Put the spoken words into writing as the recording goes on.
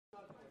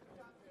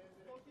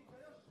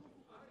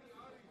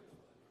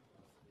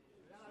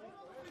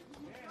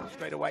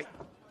Straight away,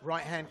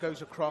 right hand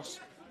goes across.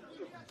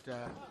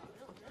 And,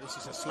 this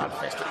is a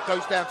slugfest, and it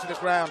goes down to the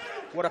ground.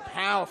 What a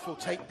powerful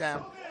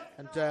takedown.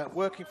 And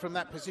working from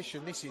that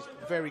position, this is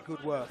very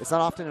good work. It's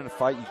not often in a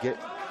fight you get...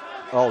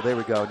 Oh, there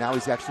we go. Now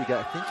he's actually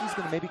got... I think he's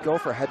going to maybe go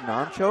for a head and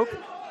arm choke.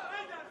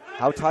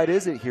 How tight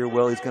is it here,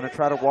 Will? He's going to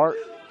try to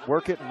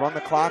work it and run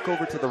the clock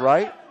over to the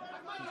right.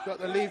 He's got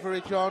the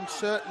leverage on,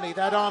 certainly.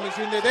 That arm is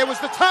in there. There was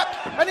the tap,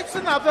 and it's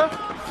another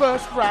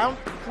first round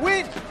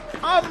win.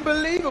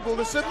 Unbelievable.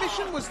 The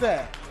submission was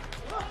there.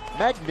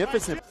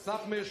 Magnificent.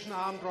 Submission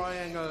arm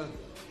triangle.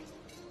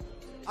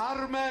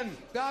 Armen,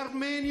 the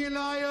Armenian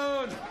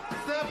Lion,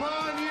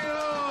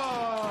 Stepanyan.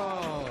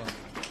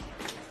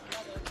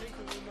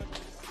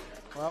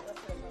 Well,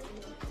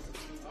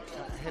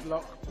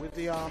 headlock with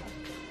the arm,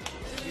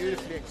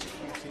 beautifully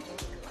executed,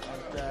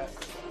 and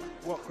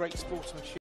what great sportsmanship.